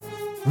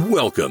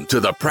Welcome to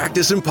the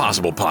Practice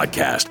Impossible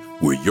podcast,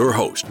 where your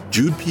host,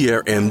 Jude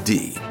Pierre,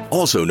 MD,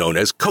 also known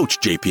as Coach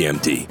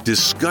JPMD,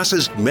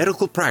 discusses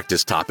medical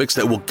practice topics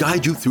that will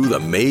guide you through the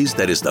maze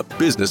that is the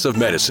business of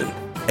medicine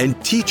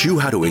and teach you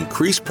how to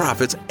increase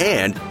profits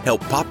and help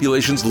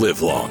populations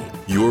live long.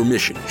 Your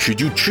mission, should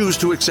you choose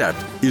to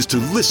accept, is to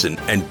listen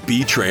and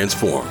be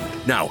transformed.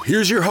 Now,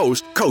 here's your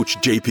host, Coach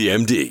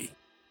JPMD.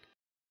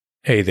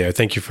 Hey there.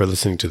 Thank you for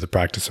listening to the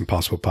Practice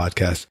Impossible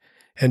podcast.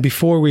 And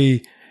before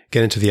we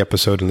get into the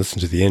episode and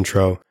listen to the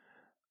intro,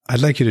 I'd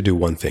like you to do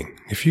one thing.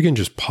 If you can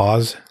just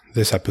pause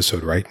this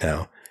episode right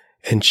now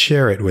and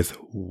share it with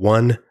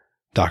one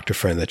doctor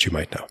friend that you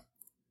might know.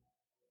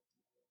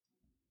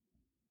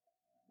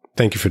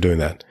 Thank you for doing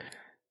that.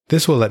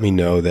 This will let me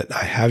know that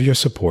I have your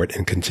support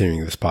in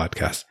continuing this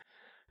podcast.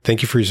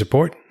 Thank you for your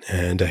support,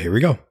 and here we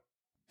go.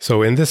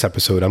 So in this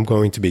episode, I'm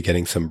going to be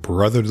getting some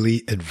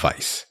brotherly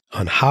advice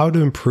on how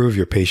to improve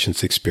your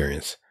patient's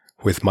experience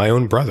with my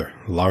own brother,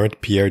 Laurent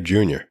Pierre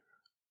Jr.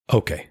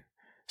 Okay,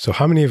 so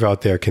how many of you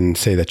out there can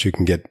say that you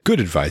can get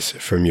good advice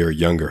from your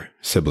younger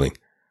sibling?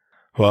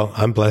 Well,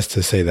 I'm blessed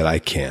to say that I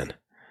can.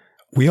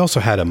 We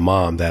also had a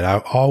mom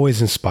that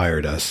always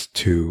inspired us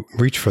to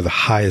reach for the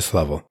highest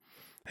level.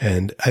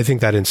 And I think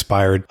that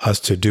inspired us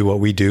to do what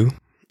we do.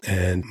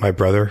 And my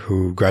brother,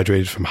 who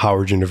graduated from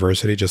Howard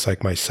University, just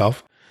like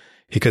myself,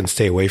 he couldn't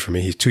stay away from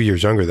me. He's 2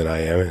 years younger than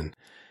I am,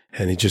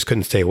 and he just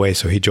couldn't stay away.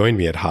 So he joined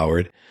me at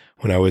Howard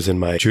when I was in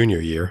my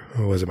junior year,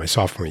 or was it my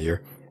sophomore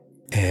year?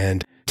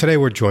 And today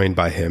we're joined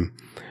by him,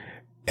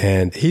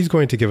 and he's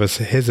going to give us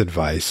his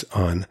advice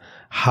on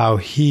how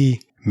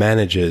he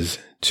manages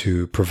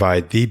to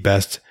provide the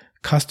best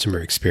customer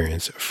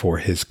experience for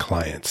his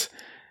clients.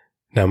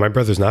 Now, my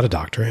brother's not a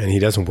doctor, and he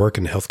doesn't work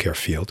in the healthcare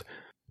field,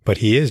 but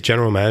he is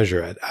general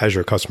manager at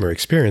Azure Customer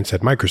Experience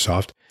at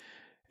Microsoft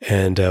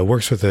and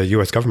works with the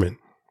U.S. government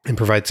and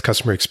provides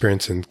customer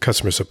experience and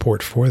customer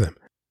support for them.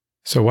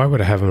 So why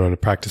would I have him on the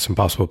Practice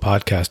Impossible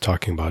podcast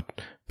talking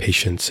about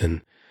patients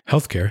and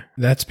healthcare?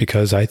 That's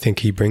because I think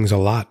he brings a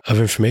lot of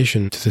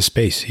information to the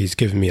space. He's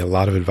given me a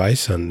lot of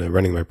advice on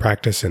running my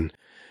practice and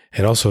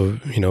also,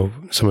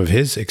 some of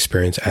his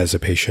experience as a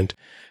patient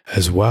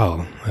as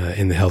well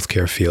in the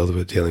healthcare field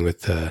with dealing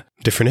with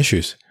different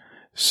issues.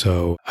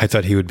 So I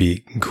thought he would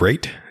be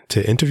great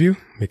to interview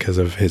because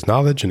of his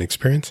knowledge and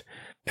experience,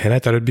 and I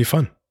thought it'd be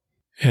fun.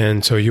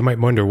 And so you might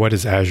wonder, what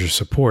is Azure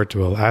support?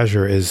 Well,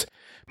 Azure is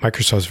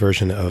Microsoft's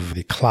version of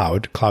the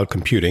cloud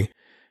computing.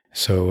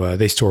 So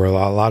they store a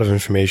lot of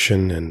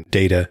information and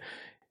data,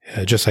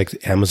 just like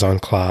the Amazon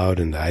cloud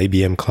and the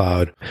IBM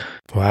cloud.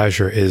 Well,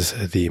 Azure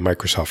is the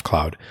Microsoft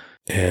cloud.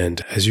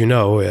 And as you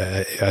know,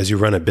 as you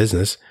run a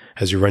business,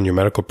 as you run your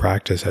medical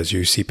practice, as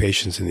you see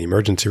patients in the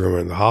emergency room or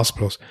in the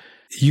hospitals,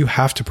 you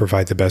have to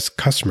provide the best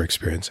customer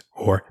experience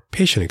or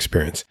patient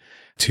experience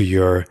to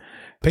your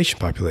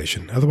patient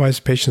population. Otherwise,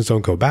 patients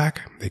don't go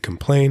back, they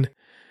complain,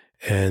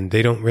 and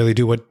they don't really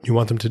do what you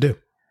want them to do.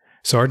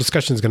 So our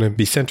discussion is going to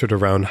be centered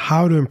around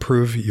how to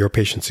improve your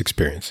patient's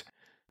experience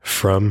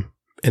from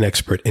an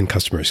expert in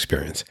customer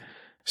experience.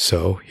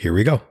 So here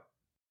we go.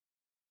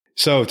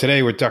 So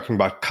today we're talking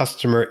about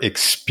customer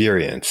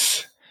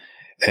experience.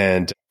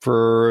 And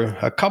for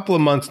a couple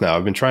of months now,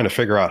 I've been trying to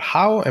figure out,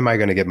 how am I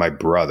going to get my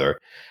brother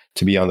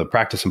to be on the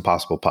Practice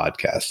Impossible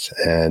podcast?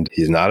 And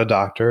he's not a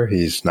doctor.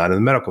 He's not in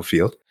the medical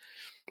field,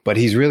 but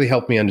he's really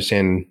helped me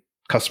understand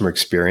customer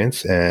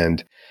experience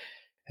and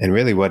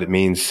really what it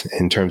means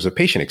in terms of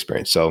patient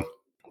experience. So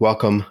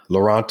welcome,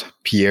 Laurent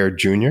Pierre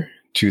Jr.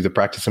 to the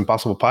Practice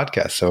Impossible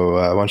podcast. So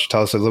why don't you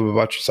tell us a little bit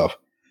about yourself?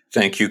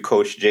 Thank you,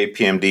 Coach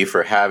JPMD,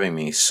 for having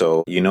me.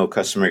 So,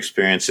 customer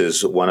experience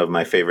is one of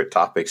my favorite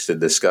topics to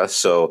discuss.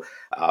 So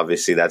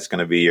obviously that's going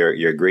to be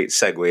your great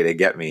segue to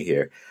get me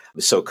here.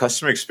 So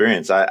customer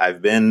experience,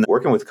 I've been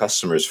working with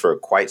customers for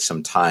quite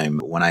some time.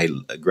 When I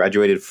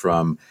graduated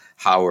from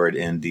Howard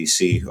in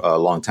DC a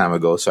long time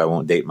ago, so I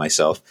won't date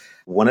myself,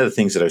 one of the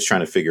things that I was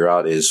trying to figure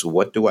out is,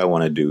 what do I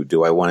want to do?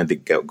 Do I want to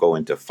go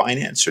into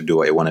finance, or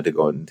do I want to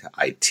go into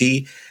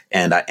IT?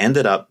 And I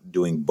ended up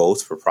doing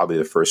both for probably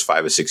the first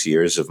 5 or 6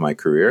 years of my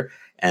career,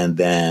 and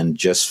then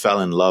just fell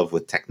in love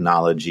with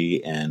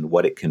technology and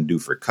what it can do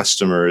for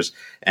customers,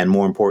 and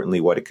more importantly,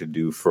 what it could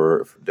do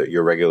for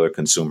your regular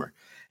consumer.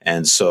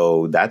 And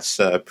so that's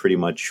pretty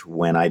much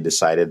when I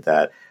decided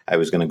that I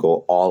was going to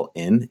go all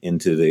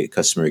into the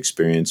customer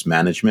experience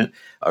management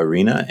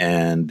arena.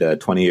 And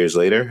 20 years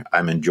later,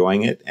 I'm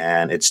enjoying it,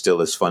 and it's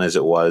still as fun as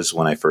it was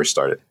when I first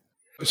started.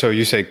 So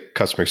you say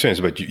customer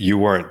experience, but you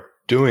weren't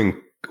doing,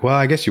 well,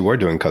 I guess you were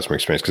doing customer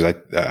experience, because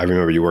I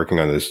remember you working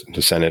on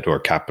the Senate or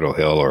Capitol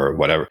Hill or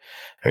whatever.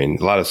 I mean,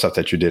 a lot of stuff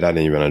that you did, I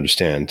didn't even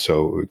understand.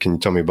 So can you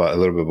tell me about a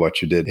little bit of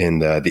what you did in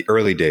the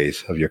early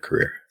days of your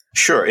career?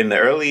 Sure. In the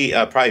early,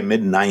 probably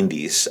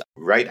mid-90s,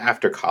 right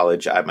after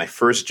college, my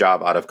first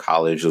job out of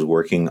college was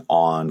working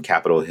on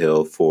Capitol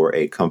Hill for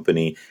a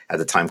company at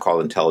the time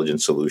called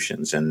Intelligent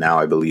Solutions. And now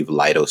I believe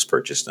Leidos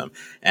purchased them.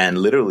 And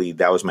literally,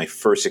 that was my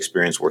first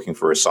experience working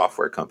for a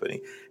software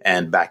company.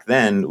 And back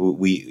then,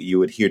 you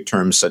would hear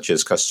terms such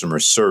as customer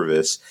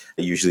service,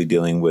 usually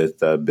dealing with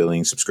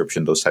billing,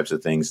 subscription, those types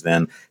of things.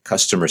 Then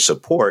customer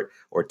support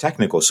or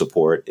technical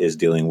support is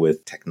dealing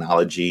with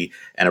technology,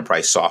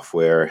 enterprise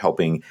software,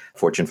 helping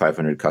Fortune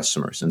 500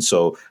 customers. And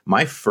so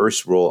my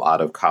first role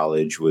out of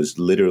college was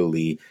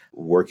literally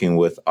working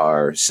with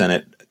our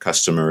Senate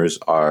customers,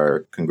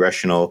 our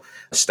congressional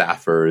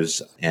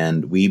staffers,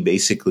 and we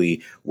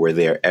basically were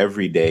there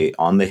every day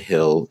on the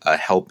Hill,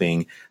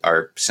 helping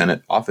our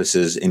Senate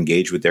offices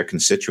engage with their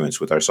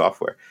constituents with our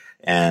software.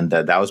 And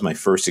that was my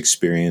first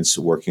experience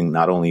working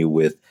not only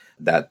with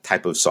that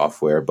type of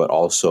software, but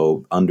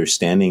also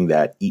understanding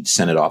that each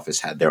Senate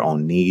office had their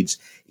own needs.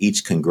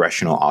 Each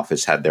congressional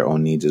office had their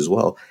own needs as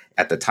well.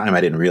 At the time, I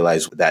didn't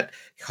realize that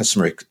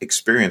customer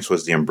experience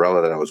was the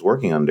umbrella that I was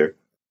working under.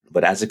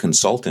 But as a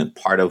consultant,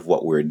 part of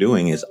what we're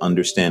doing is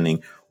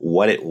understanding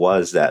what it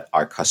was that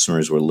our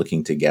customers were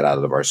looking to get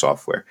out of our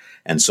software.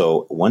 And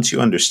so once you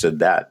understood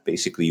that,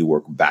 basically you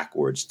work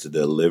backwards to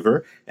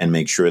deliver and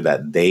make sure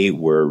that they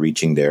were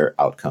reaching their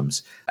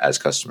outcomes as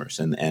customers.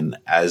 And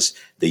as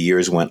the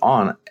years went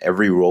on,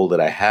 every role that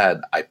I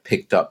had, I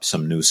picked up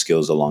some new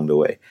skills along the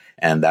way.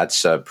 And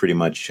that's pretty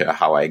much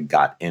how I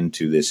got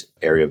into this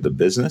area of the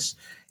business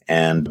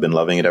and been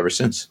loving it ever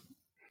since.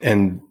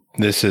 And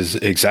this is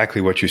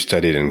exactly what you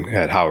studied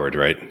at Howard,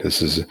 right?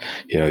 This is,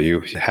 you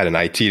had an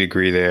IT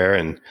degree there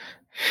and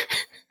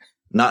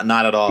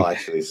Not at all,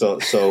 actually.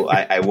 So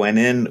I went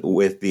in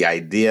with the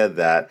idea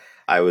that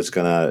I was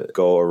going to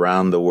go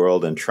around the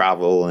world and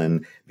travel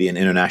and be an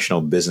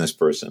international business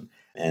person.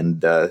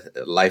 And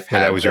life had...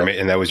 And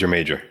that was your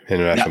major,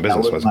 international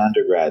business, that was my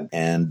undergrad.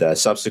 And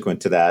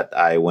subsequent to that,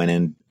 I went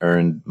and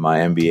earned my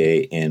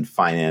MBA in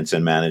finance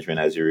and management,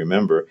 as you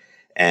remember.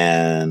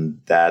 And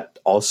that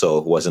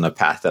also wasn't a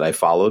path that I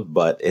followed,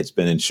 but it's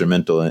been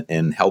instrumental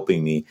in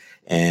helping me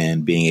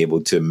and being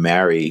able to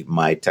marry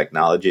my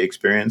technology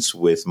experience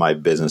with my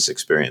business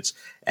experience.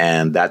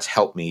 And that's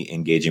helped me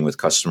engaging with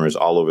customers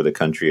all over the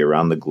country,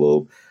 around the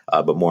globe.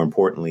 But more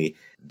importantly,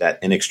 that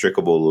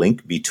inextricable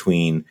link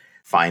between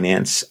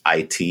finance,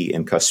 IT,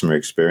 and customer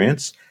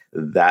experience,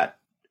 that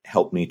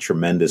helped me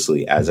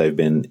tremendously as I've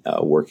been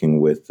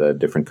working with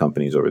different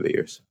companies over the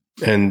years.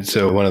 And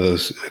so one of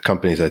those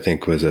companies, I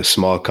think, was a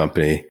small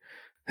company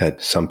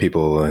that some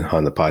people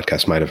on the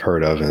podcast might have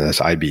heard of, and that's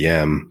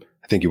IBM.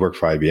 I think you worked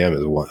for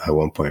IBM at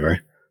one point,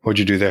 right? What'd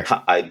you do there?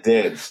 I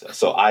did.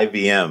 So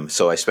IBM.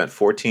 So I spent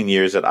 14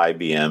 years at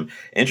IBM.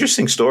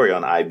 Interesting story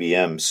on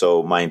IBM.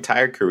 So my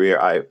entire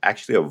career, I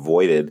actually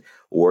avoided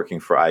working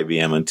for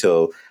IBM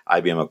until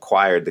IBM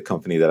acquired the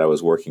company that I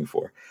was working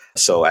for.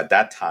 So at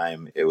that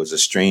time, it was a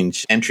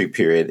strange entry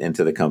period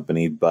into the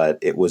company, but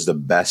it was the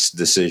best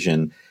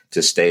decision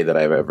to stay that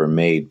I've ever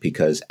made,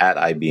 because at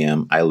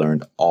IBM, I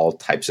learned all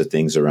types of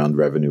things around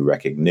revenue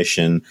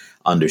recognition,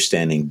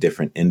 understanding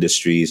different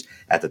industries.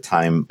 At the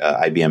time,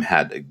 IBM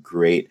had a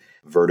great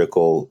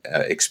vertical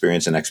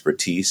experience and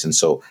expertise. And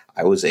so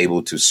I was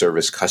able to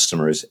service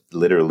customers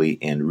literally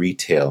in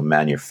retail,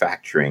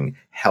 manufacturing,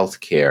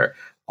 healthcare,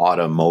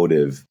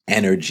 automotive,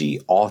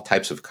 energy, all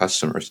types of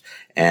customers.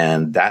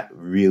 And that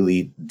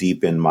really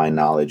deepened my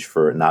knowledge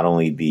for not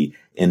only the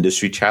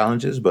industry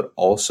challenges, but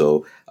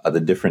also the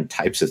different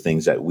types of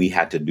things that we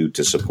had to do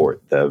to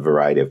support the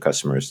variety of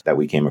customers that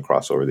we came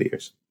across over the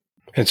years.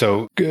 And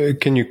so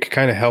can you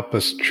kind of help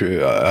us,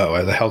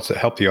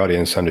 help the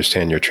audience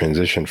understand your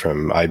transition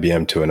from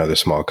IBM to another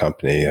small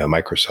company,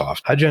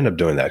 Microsoft? How'd you end up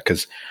doing that?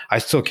 Because I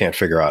still can't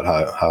figure out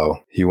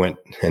how you went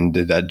and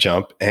did that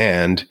jump.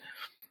 And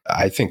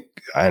I think,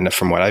 and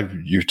from what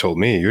you've told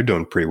me, you're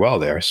doing pretty well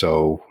there.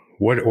 So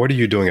what are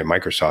you doing at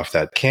Microsoft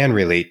that can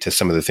relate to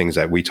some of the things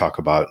that we talk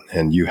about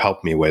and you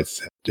help me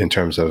with in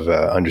terms of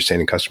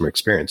understanding customer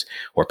experience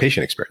or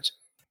patient experience?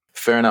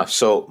 Fair enough.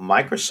 So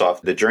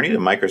Microsoft, the journey to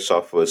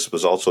Microsoft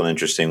was also an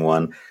interesting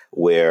one,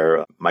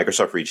 where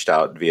Microsoft reached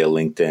out via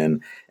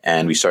LinkedIn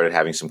and we started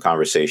having some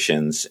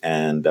conversations,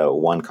 and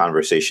one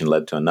conversation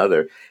led to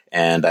another.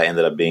 And I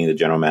ended up being the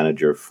general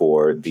manager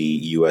for the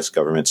U.S.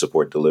 government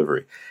support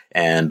delivery.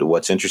 And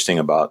what's interesting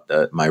about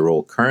my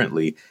role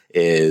currently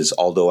is,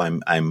 although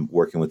I'm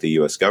working with the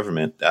U.S.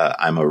 government,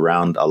 I'm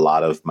around a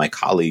lot of my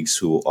colleagues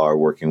who are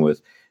working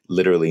with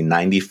literally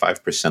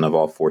 95% of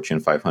all Fortune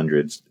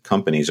 500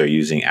 companies are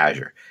using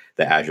Azure,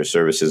 the Azure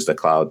services, the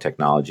cloud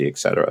technology, et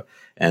cetera.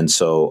 And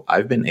so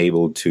I've been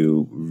able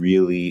to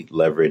really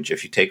leverage,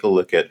 if you take a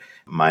look at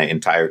my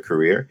entire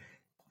career,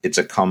 it's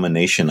a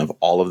combination of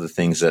all of the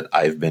things that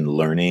I've been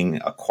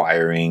learning,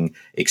 acquiring,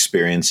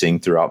 experiencing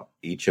throughout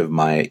each of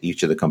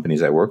the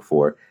companies I work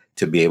for,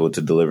 to be able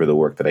to deliver the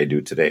work that I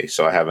do today.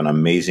 So I have an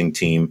amazing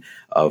team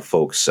of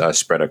folks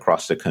spread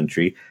across the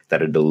country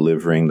that are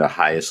delivering the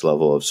highest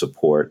level of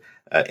support,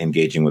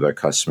 engaging with our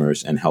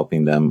customers and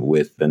helping them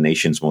with the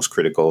nation's most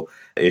critical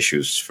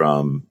issues,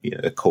 from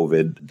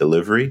COVID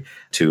delivery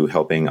to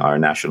helping our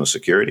national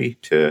security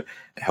to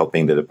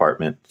helping the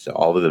department,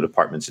 all of the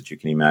departments that you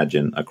can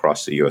imagine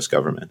across the U.S.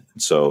 government.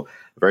 And so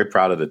very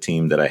proud of the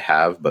team that I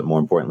have, but more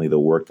importantly, the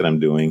work that I'm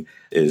doing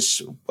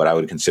is what I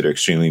would consider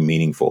extremely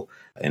meaningful.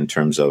 in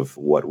terms of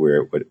what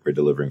we're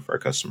delivering for our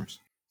customers.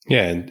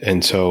 Yeah.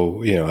 And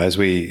so, as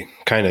we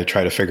kind of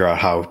try to figure out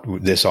how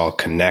this all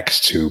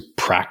connects to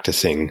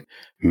practicing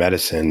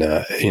medicine,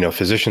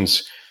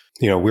 physicians,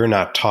 we're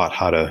not taught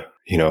how to,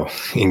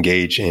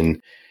 engage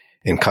in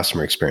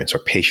customer experience or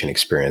patient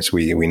experience.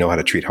 We know how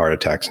to treat heart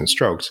attacks and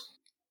strokes,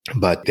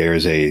 but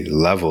there's a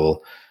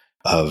level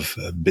of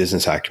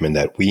business acumen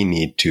that we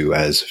need to,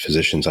 as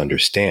physicians,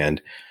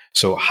 understand.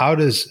 So how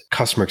does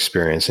customer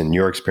experience and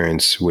your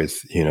experience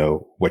with,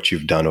 what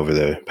you've done over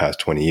the past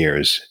 20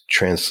 years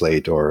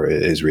translate or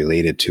is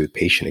related to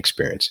patient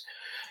experience?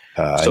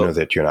 I know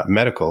that you're not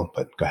medical,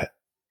 but go ahead.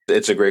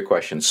 It's a great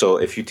question. So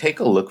if you take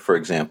a look, for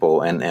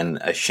example, and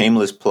a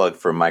shameless plug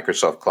for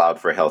Microsoft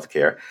Cloud for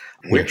healthcare,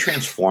 we're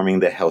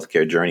transforming the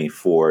healthcare journey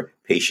for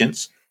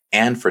patients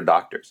and for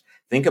doctors.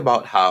 Think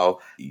about how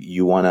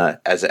you want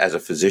to, as a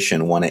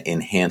physician, want to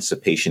enhance the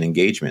patient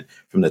engagement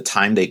from the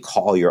time they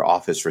call your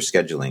office for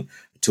scheduling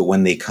to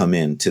when they come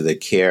in, to the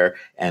care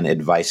and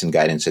advice and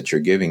guidance that you're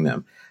giving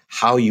them.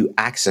 How you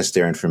access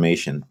their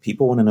information.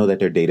 People want to know that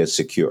their data is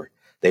secure.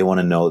 They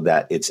want to know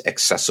that it's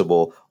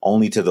accessible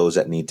only to those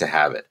that need to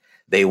have it.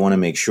 They want to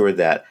make sure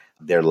that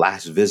their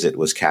last visit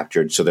was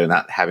captured so they're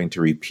not having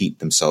to repeat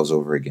themselves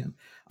over again.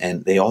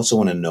 And they also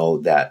want to know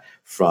that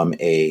from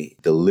a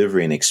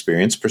delivery and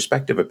experience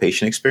perspective, a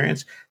patient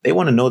experience, they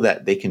want to know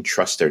that they can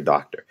trust their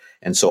doctor.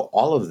 And so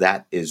all of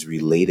that is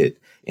related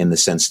in the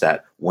sense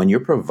that when you're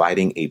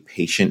providing a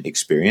patient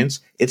experience,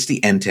 it's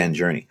the end-to-end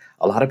journey.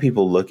 A lot of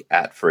people look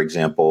at, for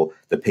example,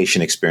 the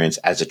patient experience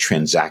as a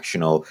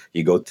transactional.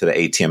 You go to the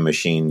ATM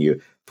machine,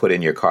 you put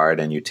in your card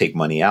and you take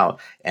money out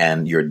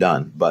and you're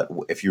done. But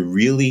if you're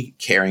really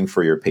caring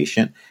for your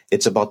patient,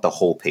 it's about the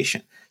whole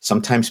patient.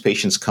 Sometimes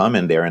patients come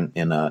and they're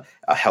in a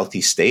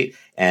healthy state,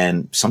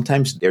 and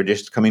sometimes they're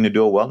just coming to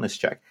do a wellness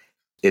check.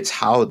 It's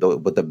how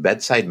the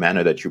bedside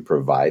manner that you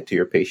provide to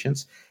your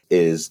patients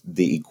is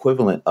the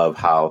equivalent of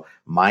how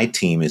my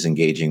team is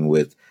engaging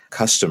with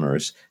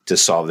customers to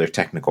solve their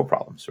technical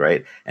problems,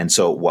 right? And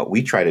so what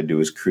we try to do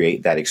is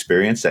create that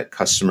experience that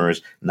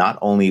customers not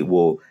only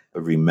will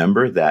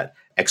remember that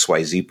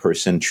XYZ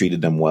person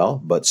treated them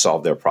well, but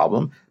solved their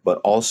problem, but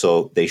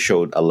also they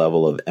showed a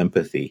level of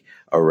empathy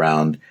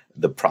around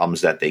the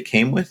problems that they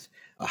came with,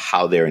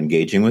 how they're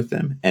engaging with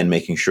them, and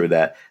making sure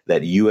that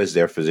you as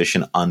their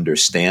physician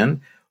understand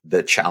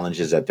the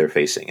challenges that they're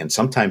facing. And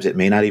sometimes it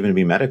may not even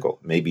be medical,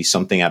 maybe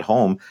something at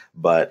home,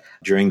 but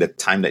during the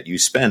time that you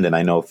spend, and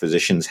I know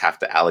physicians have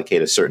to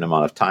allocate a certain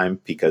amount of time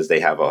because they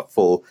have a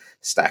full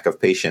stack of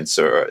patients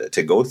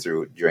to go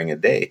through during a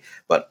day.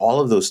 But all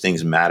of those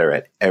things matter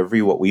at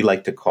every, what we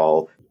like to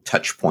call,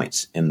 touch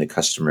points in the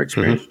customer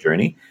experience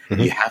journey.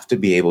 You have to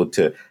be able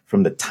to,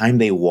 from the time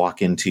they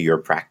walk into your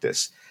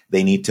practice,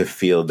 they need to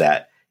feel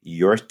that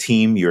your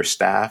team, your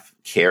staff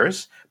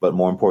cares, but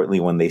more importantly,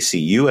 when they see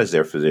you as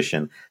their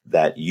physician,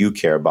 that you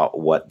care about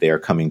what they're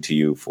coming to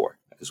you for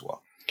as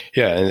well.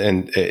 Yeah.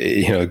 And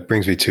it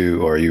brings me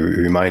to, or you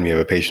remind me of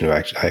a patient who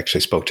I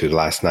actually spoke to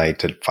last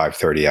night at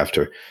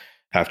 5:30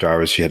 after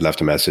hours. She had left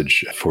a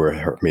message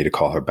for me to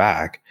call her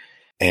back.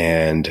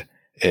 And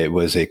it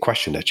was a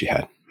question that she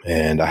had.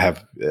 And I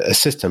have a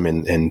system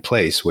in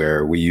place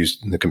where we use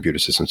the computer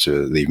systems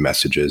to leave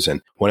messages.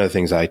 And one of the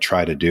things I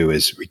try to do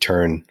is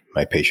return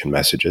my patient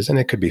messages. And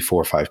it could be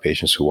 4 or 5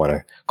 patients who want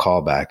to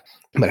call back.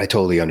 But I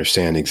totally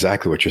understand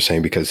exactly what you're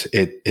saying, because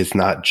it's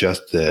not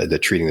just the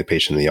treating the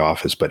patient in the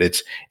office, but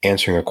it's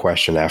answering a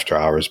question after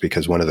hours.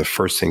 Because one of the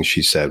first things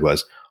she said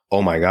was,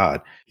 "Oh my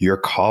God, you're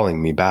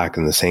calling me back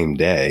in the same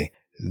day.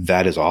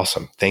 That is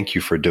awesome. Thank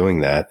you for doing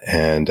that."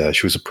 And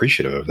she was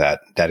appreciative of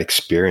that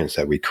experience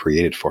that we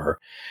created for her.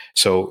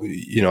 So,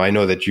 I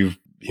know that you've,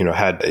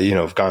 had,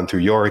 gone through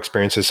your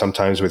experiences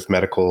sometimes with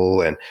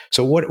medical. And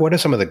so what are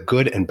some of the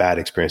good and bad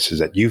experiences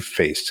that you've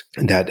faced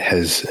that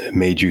has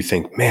made you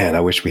think, man, I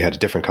wish we had a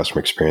different customer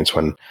experience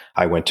when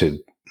I went to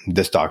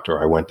this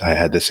doctor, I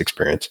had this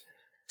experience?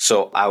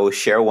 So I will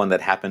share one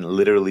that happened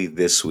literally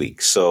this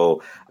week.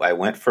 So I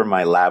went for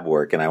my lab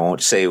work, and I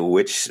won't say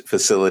which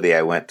facility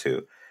I went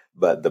to,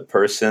 but the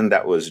person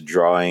that was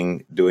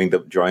drawing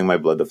my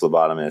blood, the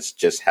phlebotomist,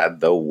 just had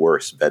the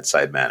worst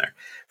bedside manner.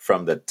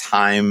 From the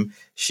time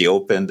she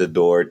opened the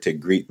door to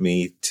greet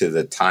me to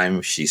the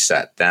time she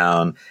sat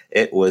down,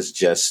 it was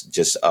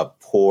just a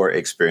poor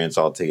experience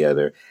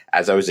altogether.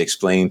 As I was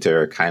explaining to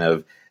her kind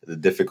of the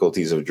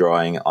difficulties of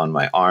drawing on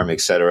my arm,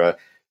 etc.,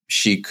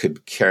 she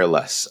could care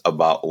less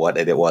about what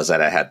it was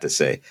that I had to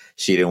say.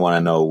 She didn't want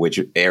to know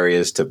which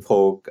areas to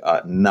poke,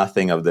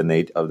 nothing of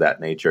that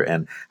nature.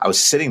 And I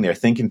was sitting there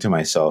thinking to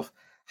myself,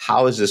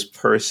 how is this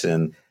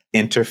person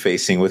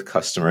interfacing with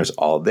customers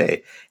all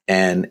day?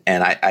 And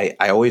I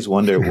always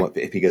wonder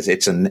because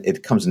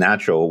it comes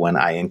natural when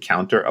I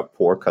encounter a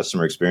poor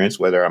customer experience,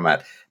 whether I'm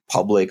at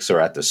Publix or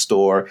at the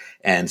store,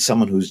 and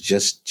someone who's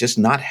just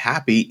not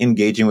happy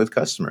engaging with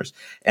customers.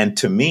 And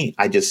to me,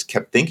 I just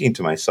kept thinking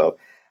to myself,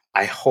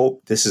 I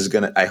hope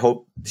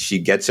she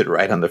gets it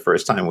right on the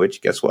first time,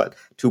 which guess what?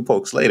 2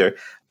 pokes later,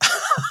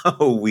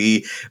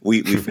 we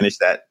finished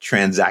that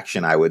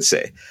transaction, I would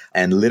say.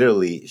 And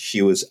literally,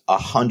 she was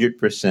 100%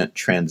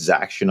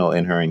 transactional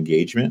in her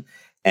engagement.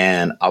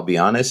 And I'll be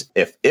honest,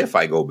 if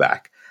I go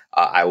back,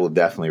 I will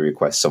definitely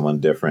request someone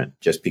different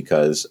just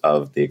because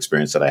of the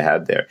experience that I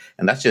had there.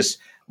 And that's just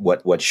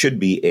what should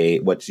be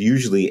what's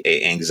usually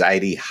a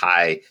anxiety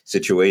high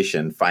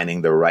situation,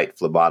 finding the right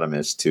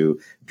phlebotomist to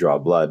draw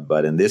blood.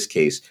 But in this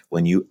case,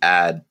 when you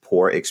add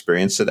poor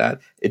experience to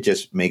that, it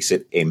just makes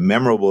it a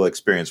memorable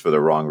experience for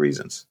the wrong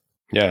reasons.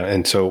 Yeah.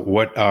 And so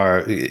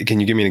can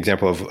you give me an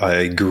example of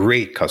a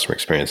great customer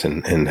experience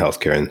in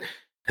healthcare and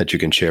that you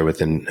can share with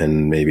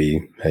and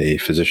maybe a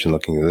physician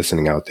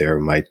listening out there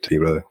might be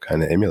able to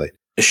kind of emulate?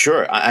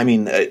 Sure. I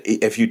mean,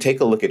 if you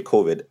take a look at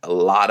COVID, a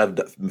lot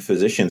of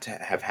physicians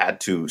have had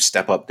to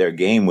step up their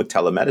game with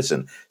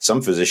telemedicine.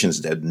 Some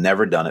physicians have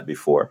never done it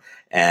before,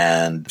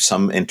 and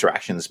some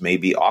interactions may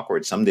be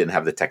awkward. Some didn't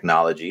have the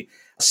technology.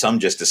 Some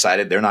just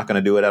decided they're not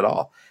going to do it at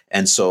all.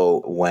 And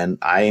so when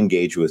I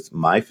engage with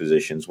my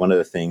physicians, one of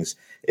the things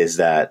is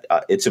that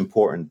it's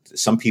important.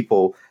 Some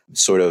people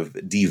sort of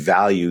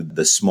devalue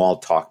the small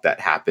talk that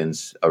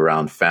happens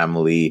around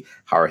family,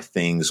 how are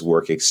things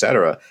work, et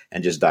cetera,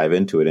 and just dive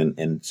into it.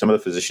 And some of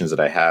the physicians that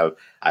I have,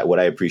 what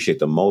I appreciate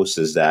the most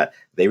is that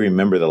they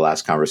remember the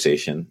last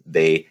conversation.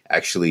 They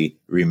actually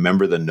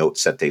remember the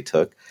notes that they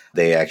took.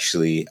 They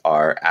actually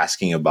are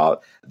asking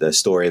about the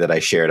story that I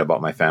shared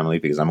about my family,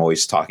 because I'm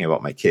always talking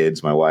about my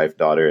kids, my wife,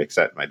 daughter,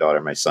 except my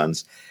daughter, my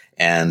sons.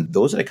 And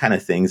those are the kind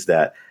of things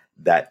that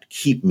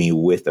keep me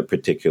with a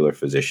particular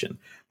physician.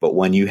 But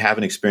when you have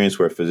an experience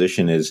where a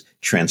physician is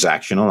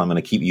transactional, I'm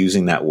going to keep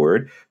using that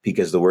word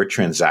because the word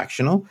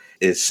transactional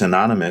is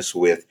synonymous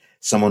with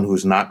someone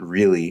who's not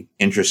really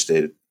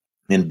interested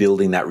in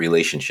building that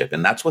relationship.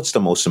 And that's what's the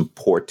most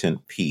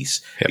important piece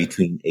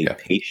between a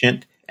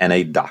patient and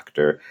a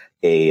doctor,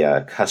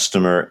 a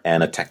customer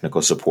and a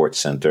technical support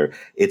center.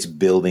 It's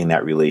building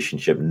that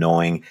relationship,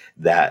 knowing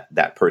that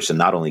that person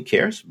not only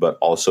cares, but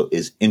also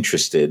is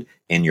interested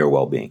in your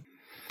well-being.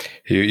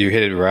 You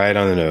hit it right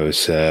on the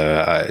nose.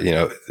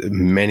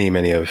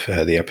 Many of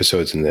the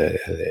episodes and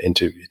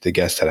the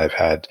guests that I've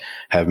had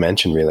have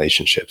mentioned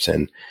relationships,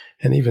 and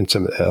even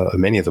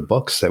many of the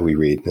books that we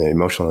read,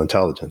 emotional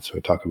intelligence.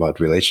 We talk about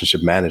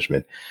relationship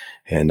management,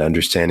 and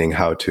understanding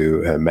how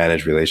to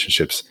manage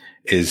relationships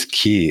is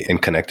key in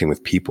connecting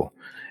with people.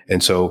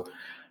 And so,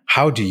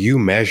 how do you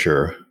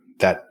measure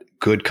that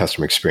good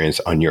customer experience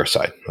on your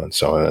side?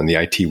 So in the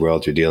IT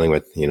world, you're dealing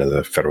with,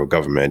 the federal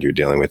government, you're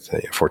dealing with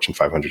Fortune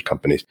 500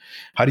 companies.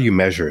 How do you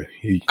measure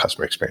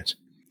customer experience?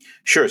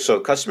 Sure. So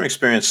customer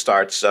experience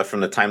starts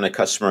from the time the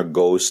customer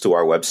goes to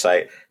our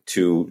website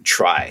to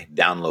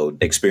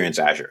download, experience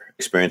Azure,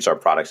 experience our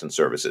products and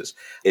services.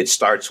 It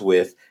starts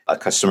with a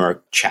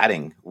customer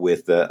chatting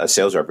with a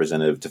sales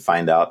representative to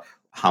find out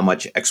how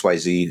much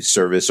XYZ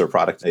service or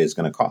product is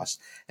going to cost.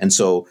 And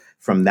so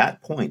from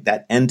that point,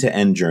 that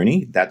end-to-end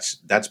journey, that's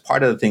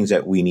part of the things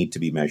that we need to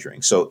be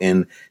measuring. So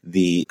in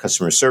the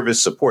customer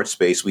service support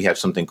space, we have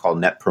something called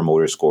Net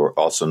Promoter Score,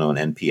 also known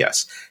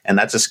NPS. And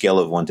that's a scale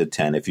of 1 to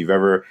 10. If you've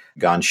ever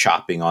gone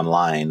shopping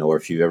online, or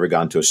if you've ever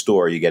gone to a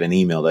store, you get an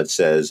email that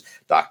says,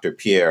 Dr.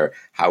 Pierre,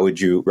 how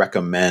would you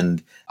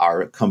recommend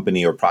our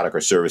company or product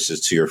or services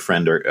to your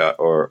friend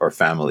or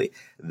family?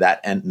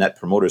 That Net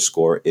Promoter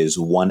Score is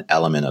one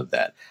element of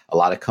that. A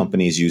lot of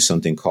companies use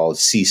something called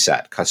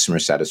CSAT, customer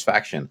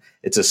satisfaction.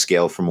 It's a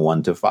scale from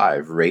 1 to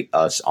 5. Rate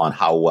us on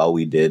how well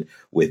we did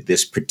with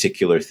this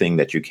particular thing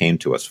that you came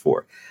to us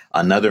for.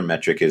 Another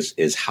metric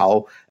is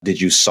how did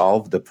you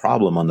solve the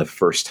problem on the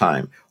first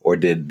time, or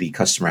did the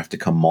customer have to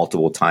come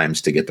multiple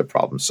times to get the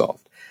problem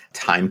solved?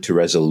 Time to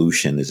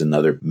resolution is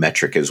another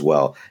metric as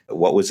well.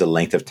 What was the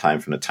length of time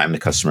from the time the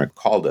customer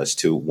called us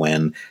to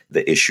when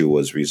the issue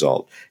was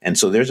resolved? And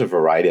so there's a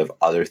variety of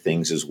other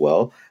things as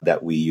well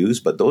that we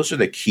use, but those are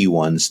the key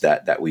ones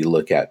that we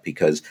look at,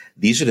 because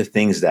these are the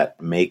things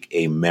that make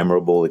a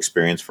memorable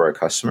experience for our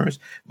customers.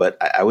 But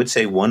I would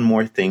say one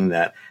more thing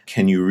that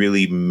can you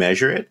really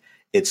measure it?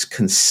 It's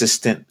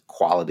consistent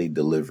quality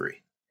delivery.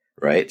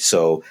 Right.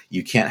 So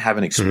you can't have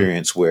an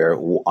experience where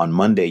on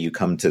Monday you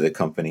come to the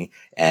company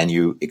and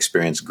you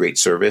experience great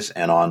service,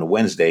 and on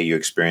Wednesday you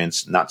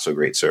experience not so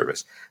great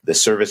service. The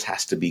service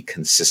has to be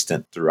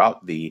consistent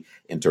throughout the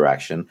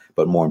interaction.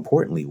 But more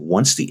importantly,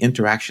 once the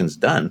interaction's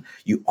done,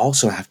 you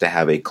also have to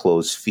have a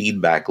closed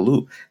feedback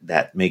loop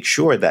that makes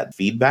sure that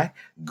feedback,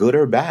 good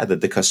or bad,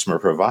 that the customer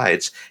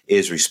provides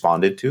is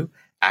responded to.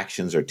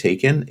 Actions are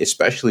taken,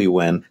 especially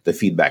when the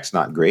feedback's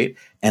not great,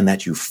 and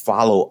that you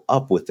follow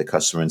up with the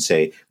customer and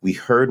say, we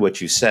heard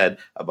what you said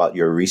about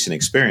your recent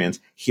experience.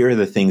 Here are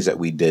the things that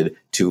we did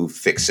to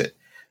fix it.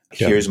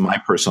 Yeah. Here's my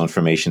personal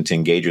information to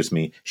engage with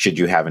me should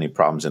you have any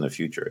problems in the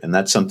future. And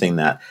that's something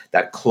that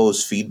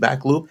closed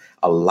feedback loop,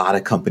 a lot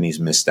of companies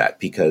miss that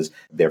because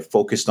they're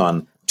focused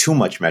on too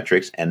much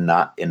metrics and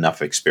not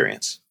enough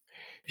experience.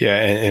 Yeah,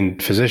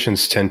 and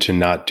physicians tend to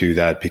not do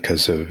that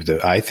because of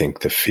I think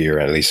the fear,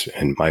 at least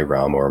in my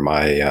realm or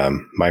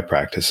my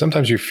practice.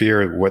 Sometimes you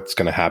fear what's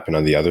going to happen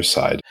on the other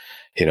side.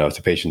 if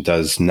the patient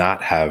does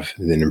not have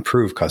an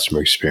improved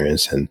customer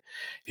experience and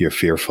you're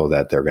fearful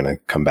that they're going to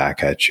come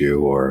back at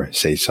you or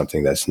say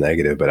something that's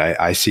negative. But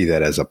I see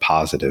that as a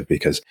positive,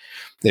 because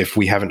if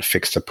we haven't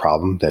fixed the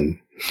problem, then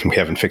we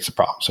haven't fixed the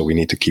problem. So we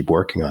need to keep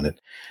working on it.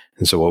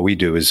 And so what we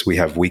do is we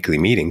have weekly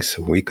meetings,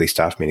 weekly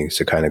staff meetings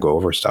to kind of go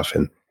over stuff.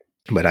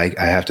 But I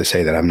have to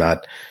say that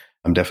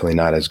I'm definitely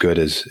not as good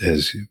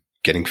as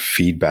getting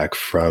feedback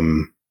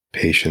from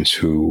patients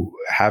who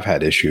have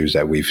had issues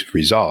that we've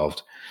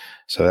resolved.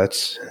 So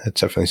that's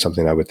definitely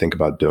something I would think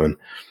about doing.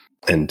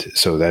 And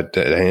so that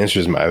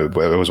answers it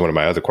was one of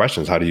my other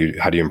questions. How do you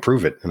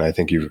improve it? And I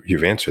think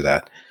you've answered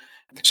that.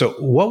 So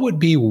what would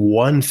be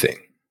one thing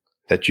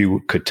that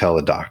you could tell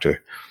a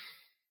doctor,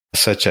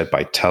 such that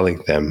by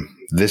telling them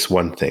this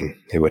one thing,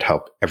 it would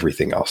help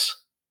everything else?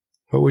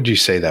 What would you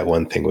say that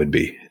one thing would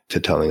be to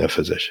telling a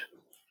physician?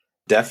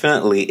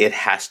 Definitely, it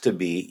has to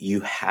be,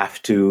 you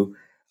have to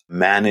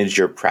manage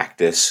your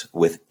practice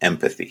with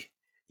empathy.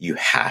 You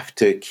have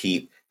to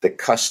keep the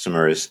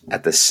customers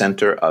at the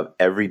center of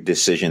every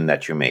decision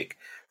that you make,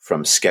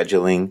 from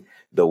scheduling,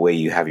 the way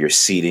you have your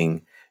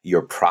seating,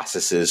 your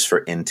processes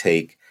for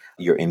intake,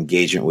 your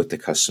engagement with the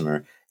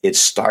customer. It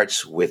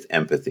starts with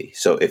empathy.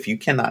 So if you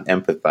cannot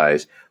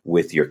empathize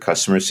with your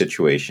customer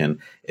situation,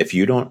 if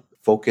you don't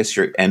focus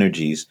your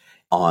energies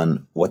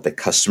on what the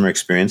customer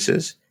experience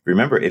is,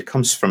 remember, it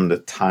comes from the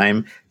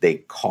time they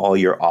call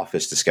your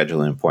office to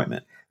schedule an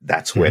appointment.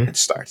 That's where it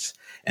starts.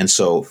 And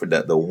so for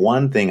the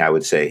one thing I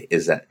would say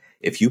is that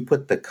if you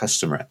put the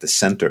customer at the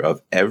center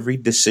of every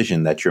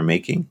decision that you're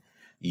making,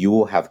 you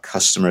will have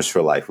customers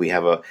for life.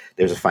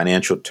 There's a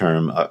financial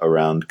term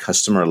around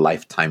customer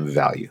lifetime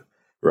value,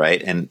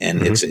 right? And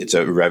it's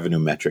a revenue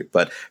metric.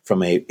 But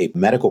from a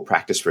medical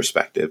practice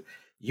perspective,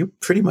 you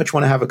pretty much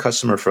want to have a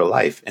customer for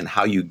life. And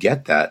how you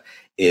get that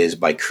is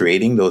by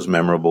creating those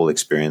memorable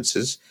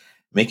experiences,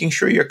 making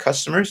sure your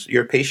customers,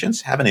 your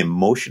patients, have an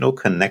emotional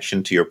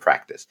connection to your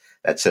practice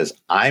that says,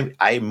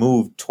 I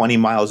moved 20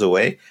 miles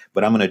away,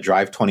 but I'm going to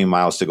drive 20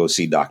 miles to go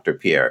see Dr.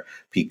 Pierre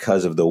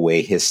because of the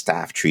way his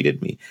staff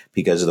treated me,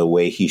 because of the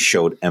way he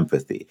showed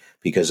empathy,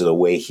 because of the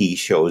way he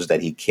shows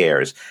that he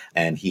cares.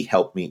 And he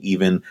helped me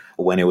even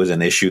when it was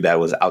an issue that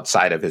was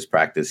outside of his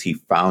practice. He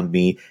found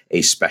me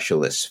a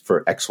specialist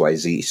for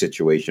XYZ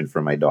situation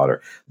for my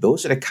daughter.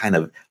 Those are the kind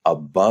of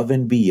above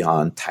and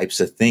beyond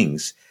types of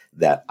things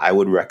that I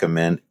would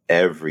recommend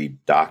every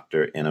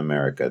doctor in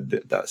America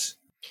does.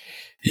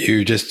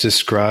 You just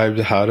described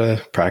how to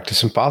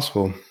practice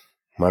impossible,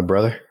 my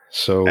brother.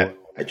 So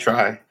I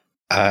try.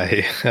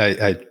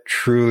 I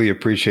truly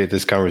appreciate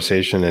this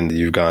conversation, and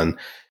you've gone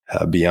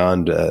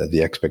beyond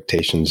the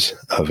expectations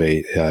of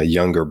a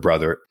younger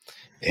brother.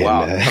 And,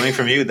 wow, coming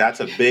from you, that's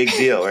a big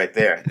deal right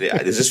there.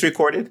 Is this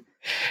recorded?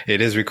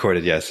 It is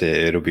recorded, yes.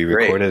 It'll be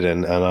recorded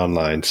and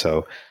online.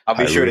 So I'll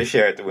be sure to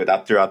share it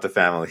throughout the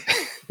family.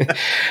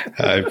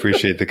 I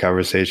appreciate the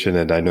conversation,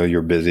 and I know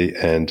you're busy,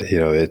 and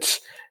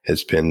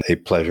it's been a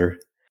pleasure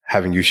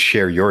having you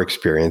share your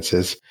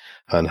experiences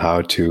on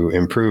how to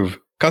improve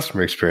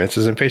customer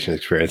experiences and patient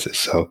experiences.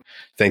 So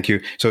thank you.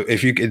 So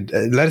if you could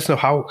let us know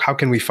how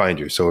can we find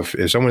you? So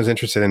if someone is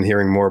interested in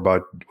hearing more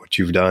about what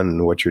you've done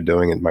and what you're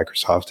doing at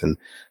Microsoft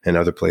and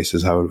other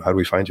places, how do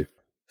we find you?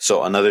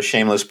 So another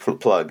shameless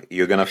plug.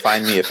 You're going to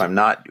find me, if I'm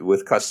not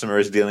with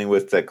customers dealing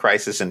with the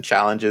crisis and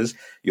challenges,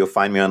 you'll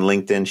find me on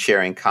LinkedIn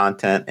sharing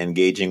content,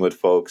 engaging with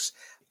folks.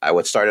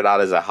 What started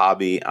out as a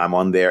hobby, I'm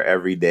on there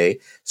every day.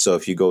 So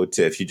if you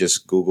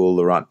just Google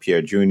Laurent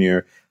Pierre Jr.,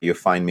 you'll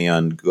find me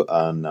on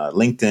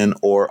LinkedIn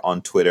or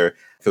on Twitter.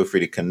 Feel free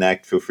to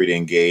connect. Feel free to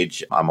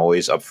engage. I'm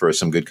always up for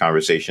some good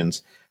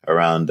conversations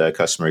around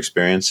customer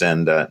experience.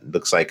 And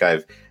looks like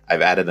I've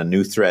added a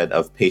new thread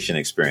of patient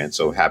experience.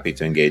 So happy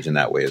to engage in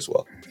that way as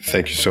well.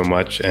 Thank you so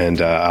much.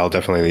 And I'll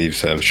definitely leave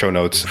some show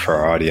notes for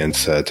our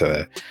audience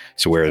to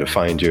where to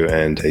find you.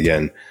 And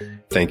again,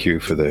 thank you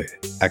for the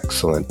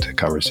excellent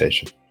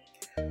conversation.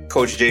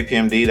 Coach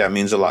JPMD, that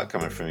means a lot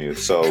coming from you.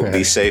 So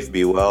be safe,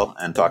 be well,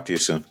 and talk to you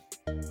soon.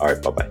 All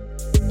right, bye-bye.